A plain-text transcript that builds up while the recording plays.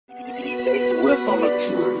DJ Swift on the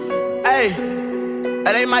track. Hey,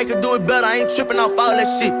 they might could do it better. I ain't tripping off all that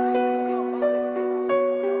shit.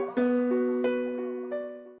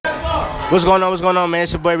 What's going on? What's going on, man?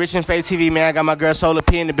 It's your boy Rich and Faye TV, man. I got my girl Solar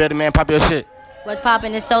P in the building, man. Pop your shit. What's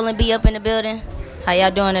poppin'? It's Solar B up in the building. How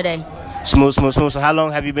y'all doing today? Smooth, smooth, smooth. So how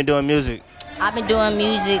long have you been doing music? I've been doing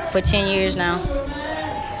music for 10 years now.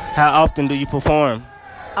 How often do you perform?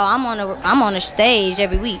 Oh, I'm on a stage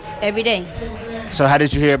every week, every day. So how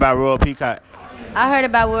did you hear about Royal Peacock? I heard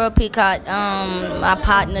about World Peacock. My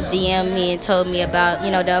partner DM'd me and told me about,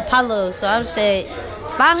 the Apollo. So I said,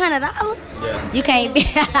 $500? Yeah. You can't beat.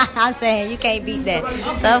 I'm saying you can't beat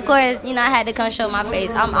that. So of course, I had to come show my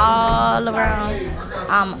face. I'm all around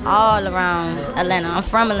Atlanta. I'm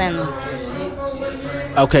from Atlanta.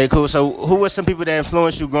 Okay, cool. So who were some people that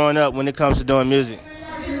influenced you growing up when it comes to doing music?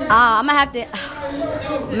 I'm gonna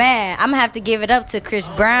have to give it up to Chris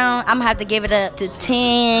Brown. I'm gonna have to give it up to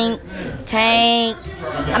Tank. I'm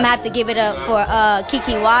gonna have to give it up for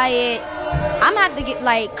Kiki Wyatt. I'm gonna have to get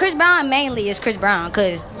Chris Brown mainly is Chris Brown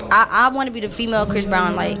because I want to be the female Chris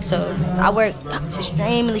Brown so I work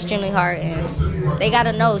extremely hard and they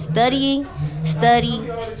gotta know study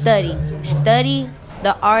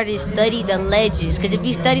the artist, study the legends because if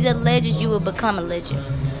you study the legends you will become a legend.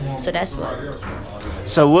 So that's what.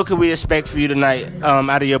 So what could we expect for you tonight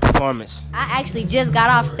out of your performance? I actually just got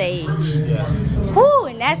off stage. Yeah. Whoo,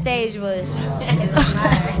 and that stage was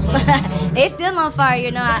it's still on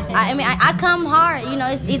fire, I come hard,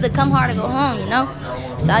 it's either come hard or go home,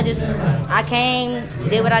 So I came,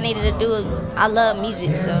 did what I needed to do. I love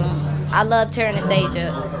music, so I love tearing the stage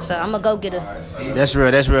up. So I'm a go-getter. That's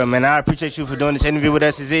real, man. I appreciate you for doing this interview with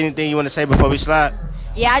us. Is there anything you want to say before we slide?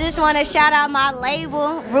 Yeah, I just want to shout out my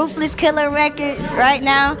label, Ruthless Killer Records, right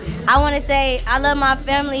now. I want to say I love my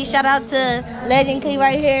family. Shout out to Legend Key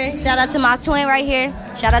right here. Shout out to my twin right here.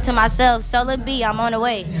 Shout out to myself, Solar B. I'm on the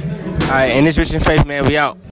way. All right, and this Rich and Faith, man. We out.